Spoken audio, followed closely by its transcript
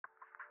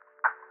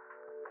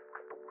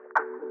Hey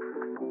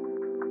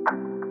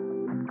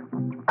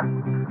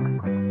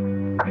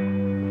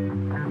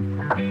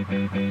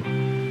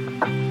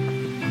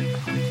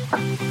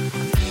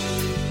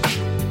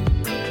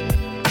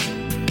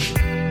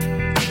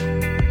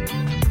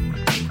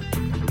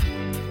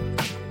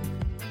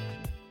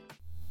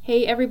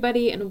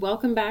everybody, and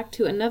welcome back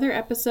to another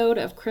episode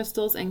of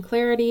Crystals and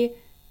Clarity.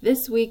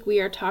 This week we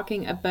are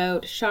talking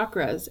about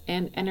chakras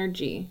and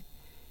energy.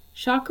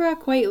 Chakra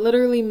quite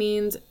literally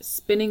means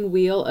spinning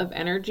wheel of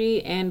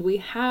energy, and we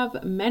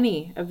have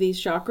many of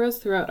these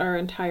chakras throughout our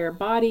entire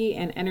body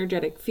and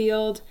energetic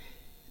field,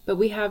 but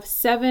we have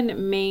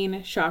 7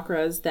 main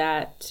chakras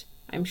that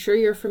I'm sure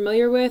you're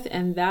familiar with,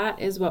 and that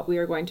is what we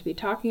are going to be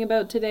talking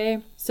about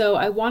today. So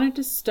I wanted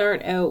to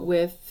start out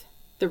with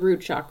the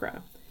root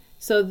chakra.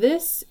 So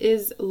this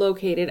is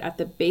located at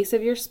the base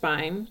of your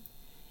spine.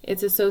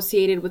 It's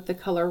associated with the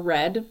color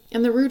red.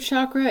 And the root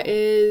chakra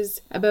is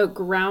about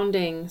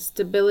grounding,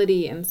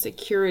 stability, and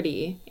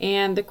security.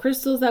 And the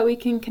crystals that we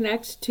can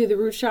connect to the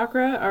root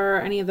chakra are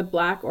any of the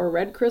black or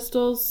red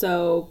crystals.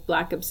 So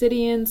black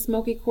obsidian,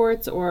 smoky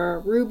quartz,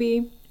 or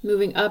ruby.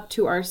 Moving up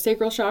to our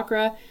sacral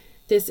chakra,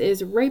 this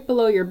is right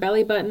below your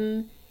belly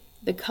button.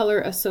 The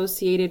color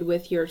associated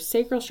with your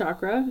sacral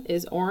chakra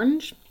is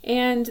orange.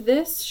 And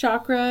this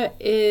chakra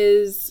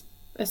is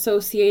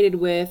associated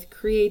with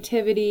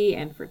creativity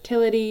and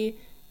fertility,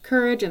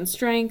 courage and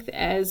strength,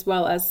 as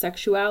well as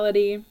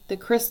sexuality. The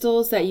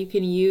crystals that you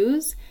can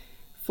use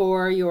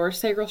for your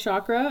sacral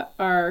chakra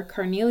are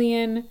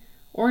carnelian,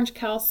 orange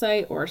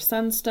calcite, or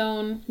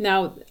sunstone.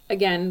 Now,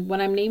 again,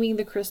 when I'm naming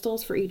the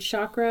crystals for each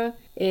chakra,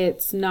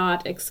 it's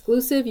not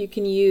exclusive. You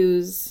can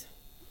use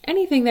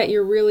anything that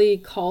you're really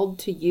called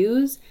to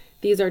use.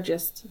 These are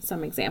just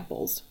some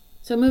examples.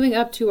 So moving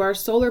up to our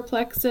solar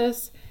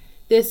plexus,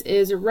 this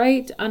is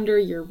right under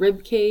your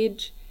rib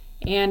cage,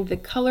 and the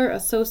color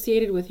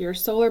associated with your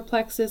solar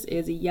plexus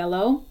is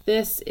yellow.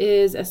 This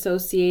is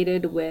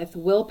associated with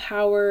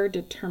willpower,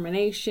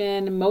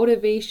 determination,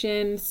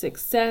 motivation,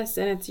 success,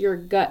 and it's your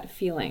gut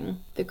feeling.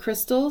 The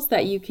crystals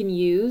that you can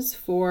use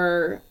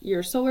for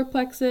your solar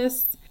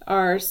plexus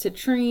are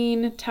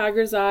citrine,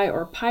 tiger's eye,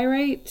 or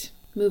pyrite.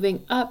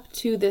 Moving up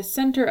to the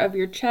center of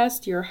your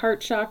chest, your heart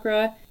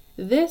chakra.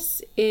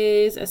 This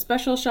is a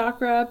special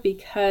chakra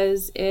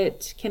because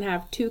it can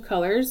have 2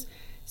 colors.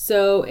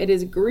 So it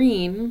is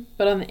green,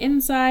 but on the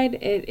inside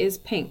it is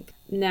pink.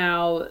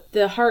 Now,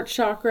 the heart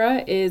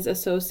chakra is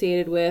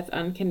associated with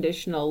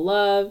unconditional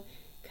love,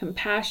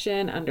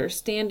 compassion,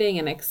 understanding,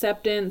 and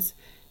acceptance,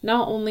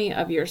 not only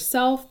of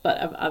yourself, but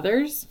of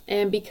others.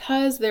 And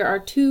because there are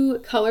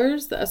 2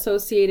 colors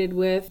associated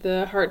with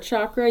the heart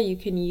chakra, you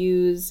can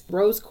use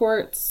rose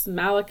quartz,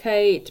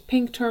 malachite,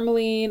 pink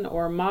tourmaline,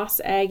 or moss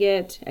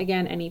agate.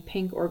 Again, any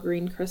pink or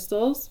green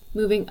crystals.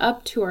 Moving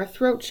up to our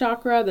throat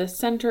chakra, the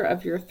center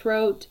of your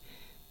throat,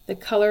 the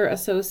color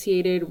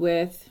associated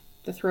with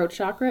the throat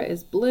chakra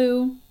is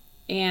blue,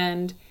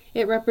 and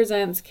it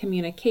represents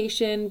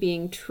communication,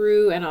 being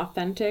true and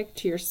authentic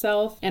to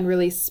yourself, and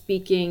really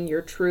speaking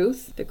your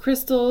truth. The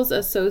crystals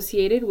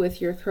associated with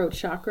your throat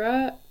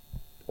chakra,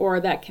 or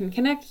that can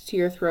connect to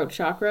your throat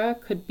chakra,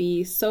 could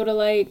be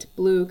sodalite,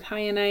 blue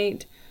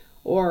kyanite,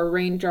 or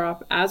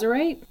raindrop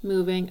azurite.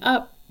 Moving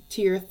up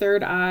to your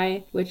third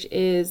eye, which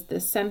is the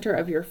center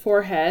of your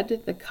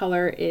forehead, the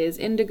color is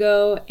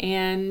indigo,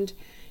 and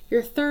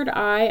your third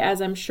eye,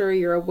 as I'm sure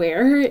you're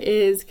aware,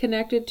 is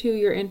connected to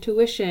your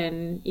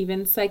intuition,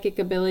 even psychic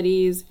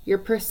abilities, your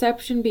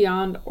perception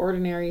beyond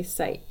ordinary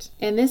sight.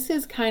 And this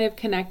is kind of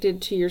connected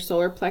to your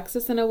solar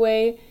plexus in a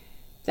way,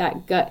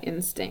 that gut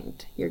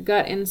instinct, your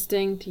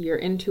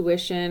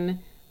intuition,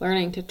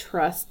 learning to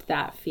trust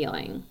that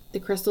feeling. The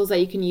crystals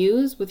that you can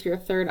use with your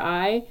third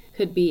eye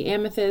could be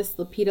amethyst,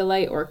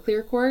 lepidolite, or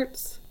clear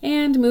quartz.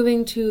 And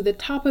moving to the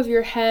top of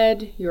your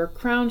head, your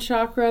crown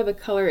chakra, the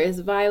color is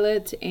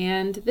violet,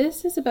 and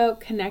this is about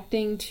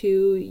connecting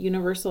to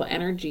universal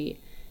energy,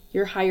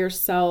 your higher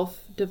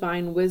self,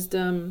 divine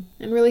wisdom,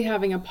 and really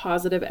having a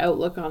positive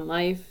outlook on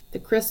life. The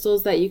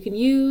crystals that you can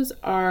use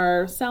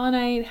are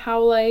selenite,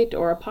 howlite,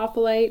 or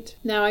apophyllite.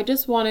 Now, I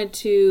just wanted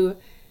to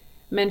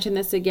mention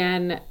this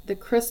again. The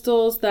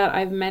crystals that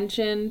I've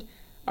mentioned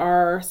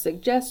are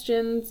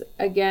suggestions.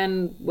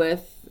 Again,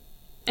 with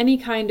any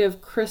kind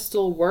of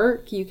crystal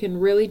work, you can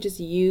really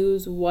just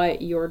use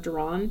what you're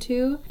drawn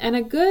to. And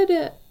a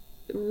good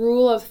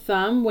rule of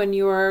thumb when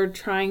you're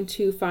trying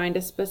to find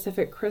a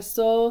specific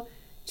crystal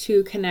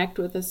to connect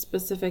with a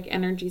specific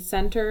energy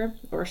center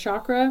or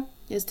chakra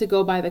is to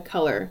go by the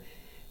color.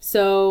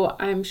 So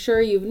I'm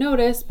sure you've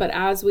noticed, but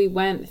as we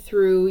went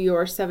through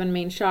your 7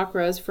 main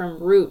chakras from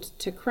root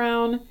to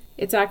crown,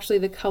 it's actually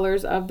the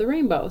colors of the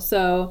rainbow.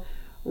 So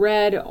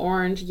red,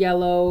 orange,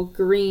 yellow,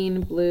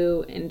 green,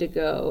 blue,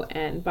 indigo,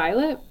 and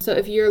violet. So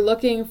if you're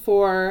looking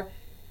for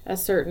a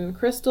certain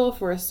crystal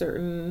for a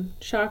certain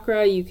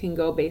chakra, you can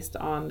go based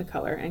on the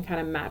color and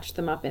kind of match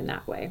them up in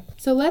that way.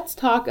 So let's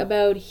talk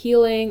about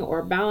healing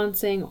or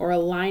balancing or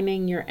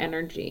aligning your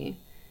energy.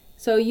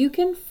 So you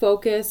can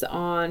focus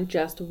on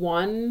just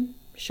one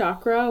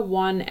chakra,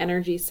 one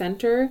energy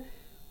center,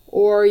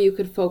 or you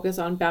could focus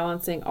on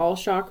balancing all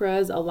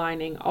chakras,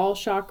 aligning all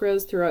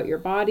chakras throughout your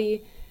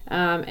body.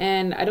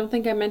 And I don't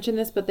think I mentioned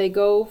this, but they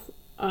go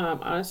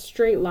on a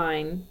straight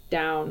line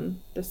down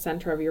the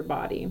center of your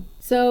body.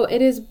 So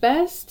it is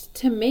best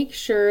to make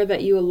sure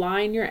that you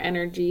align your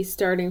energy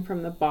starting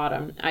from the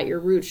bottom at your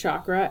root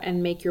chakra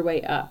and make your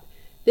way up.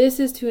 This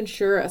is to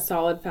ensure a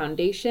solid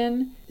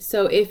foundation.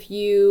 So if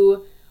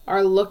you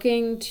are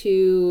looking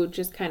to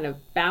just kind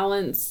of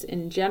balance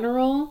in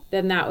general,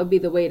 then that would be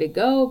the way to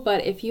go.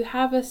 But if you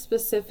have a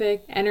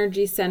specific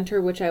energy center,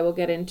 which I will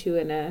get into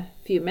in a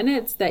few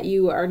minutes, that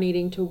you are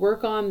needing to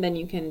work on, then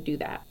you can do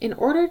that. In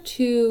order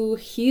to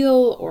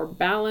heal or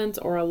balance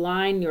or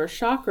align your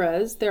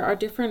chakras, there are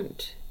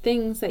different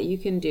things that you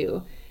can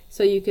do.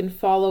 So you can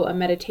follow a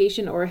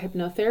meditation or a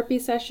hypnotherapy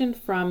session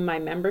from my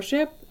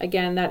membership.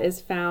 Again, that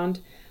is found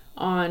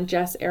on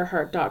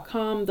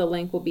jessearhart.com. The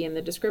link will be in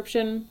the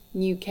description.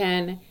 You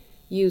can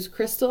use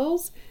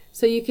crystals.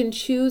 So you can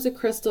choose a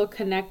crystal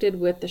connected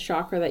with the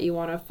chakra that you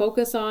want to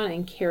focus on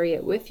and carry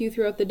it with you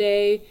throughout the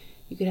day.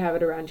 You could have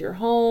it around your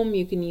home.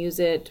 You can use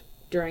it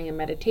during a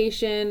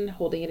meditation,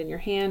 holding it in your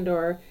hand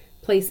or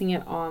placing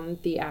it on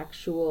the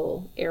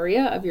actual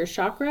area of your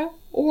chakra.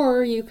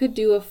 Or you could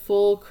do a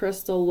full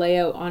crystal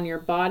layout on your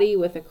body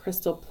with a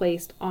crystal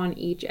placed on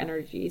each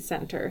energy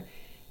center.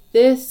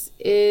 This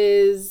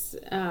is,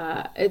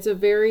 it's a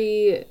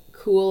very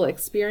cool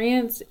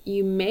experience.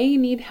 You may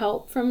need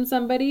help from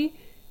somebody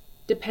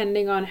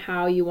depending on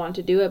how you want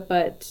to do it,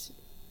 but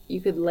you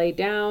could lay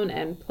down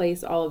and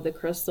place all of the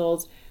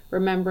crystals,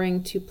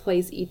 remembering to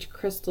place each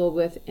crystal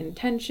with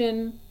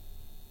intention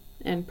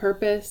and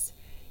purpose,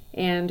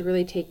 and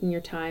really taking your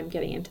time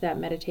getting into that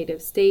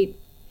meditative state.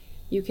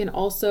 You can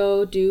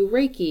also do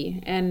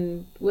Reiki,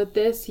 and with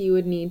this you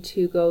would need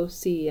to go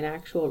see an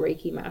actual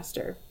Reiki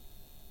master.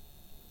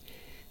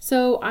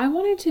 So I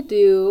wanted to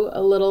do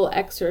a little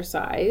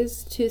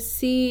exercise to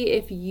see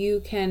if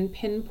you can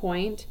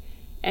pinpoint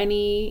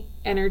any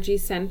energy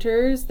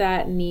centers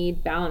that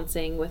need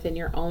balancing within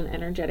your own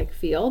energetic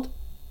field.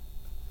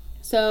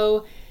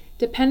 So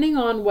depending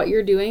on what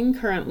you're doing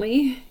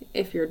currently,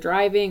 if you're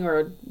driving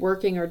or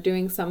working or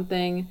doing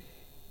something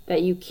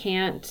that you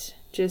can't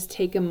just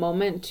take a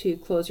moment to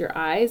close your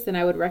eyes, then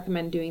I would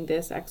recommend doing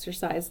this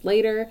exercise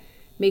later.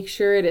 Make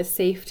sure it is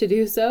safe to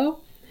do so.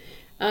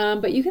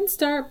 But you can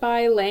start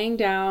by laying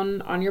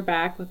down on your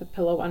back with a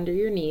pillow under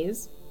your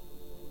knees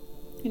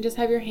and just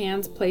have your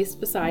hands placed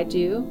beside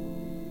you.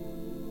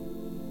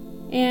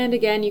 And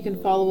again, you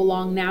can follow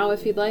along now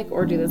if you'd like,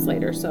 or do this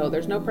later, so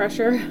there's no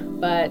pressure.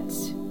 But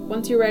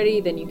once you're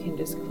ready, then you can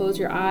just close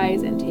your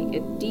eyes and take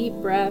a deep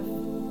breath,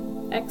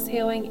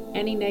 exhaling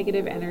any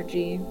negative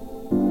energy.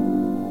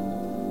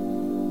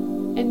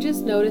 And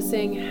just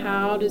noticing,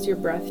 how does your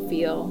breath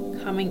feel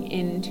coming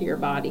into your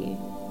body?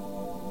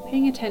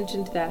 Paying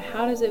attention to that.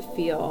 How does it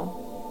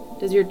feel?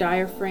 Does your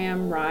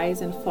diaphragm rise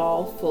and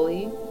fall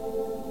fully?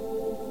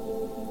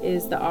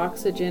 Is the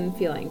oxygen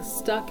feeling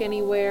stuck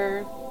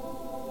anywhere?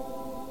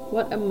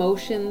 What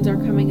emotions are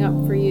coming up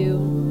for you?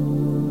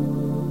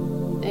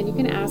 And you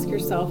can ask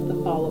yourself the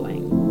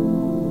following.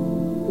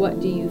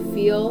 What do you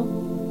feel?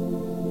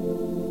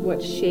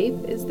 What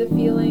shape is the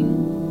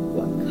feeling?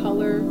 What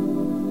color?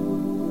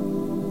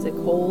 Is it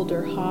cold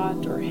or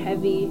hot or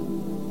heavy?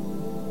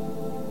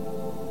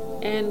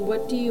 And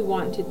what do you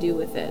want to do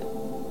with it?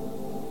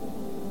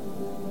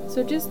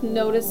 So just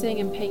noticing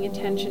and paying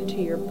attention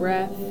to your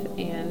breath,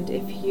 and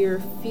if you're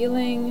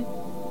feeling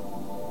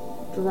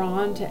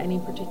drawn to any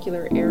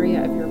particular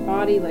area of your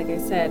body, like I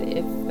said,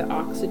 if the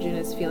oxygen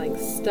is feeling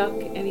stuck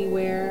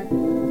anywhere,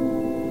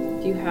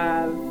 do you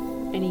have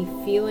any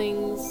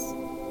feelings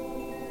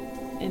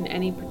in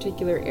any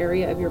particular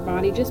area of your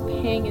body? Just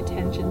paying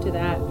attention to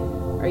that.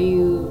 Are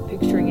you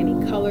picturing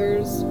any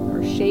colors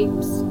or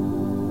shapes?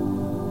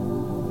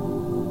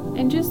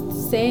 And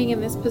just staying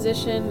in this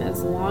position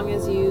as long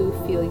as you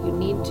feel you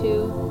need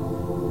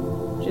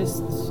to,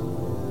 just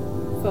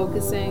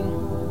focusing.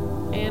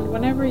 And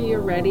whenever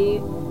you're ready,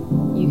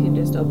 you can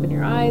just open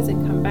your eyes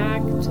and come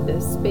back to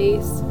this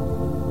space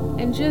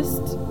and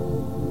just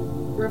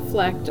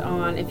reflect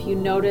on if you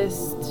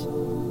noticed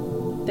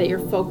that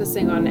you're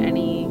focusing on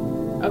any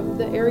of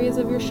the areas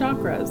of your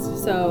chakras.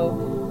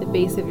 So the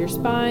base of your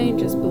spine,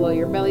 just below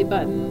your belly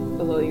button,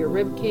 below your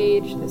rib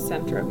cage, the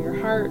center of your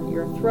heart,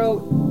 your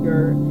throat,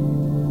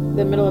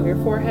 the middle of your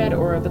forehead,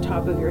 or the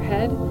top of your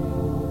head.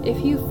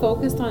 If you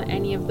focused on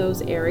any of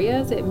those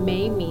areas, it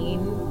may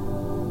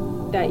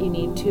mean that you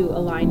need to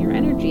align your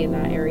energy in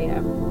that area,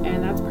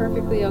 and that's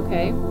perfectly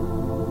okay.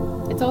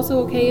 It's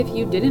also okay if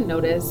you didn't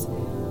notice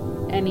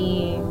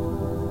any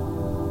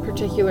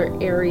particular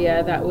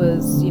area that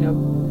was,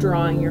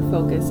 drawing your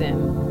focus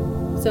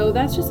in. So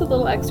that's just a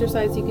little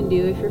exercise you can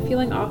do if you're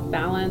feeling off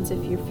balance,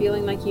 if you're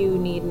feeling like you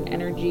need an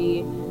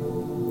energy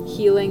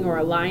healing or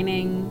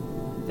aligning,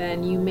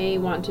 then you may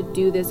want to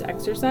do this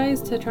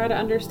exercise to try to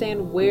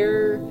understand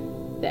where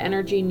the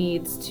energy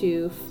needs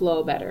to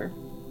flow better.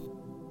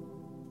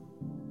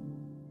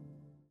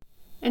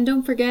 And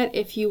don't forget,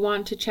 if you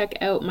want to check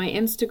out my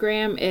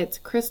Instagram, it's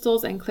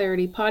Crystals and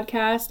Clarity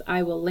Podcast.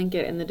 I will link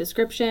it in the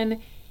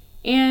description.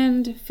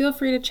 And feel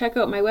free to check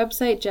out my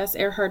website,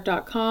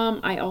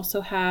 jessearhart.com. I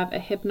also have a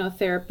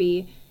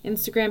hypnotherapy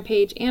Instagram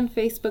page and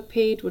Facebook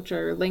page, which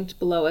are linked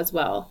below as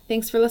well.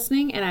 Thanks for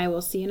listening, and I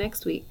will see you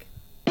next week.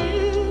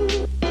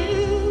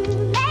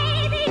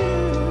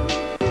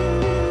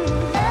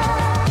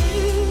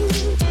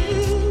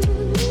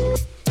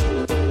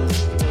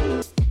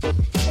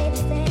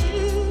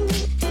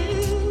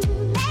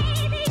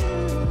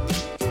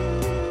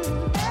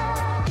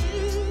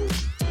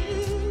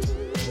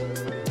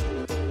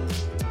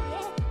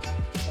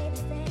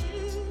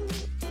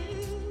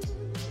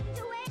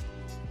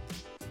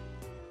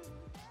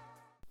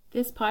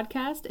 This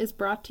podcast is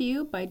brought to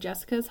you by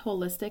Jessica's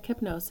Holistic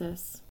Hypnosis.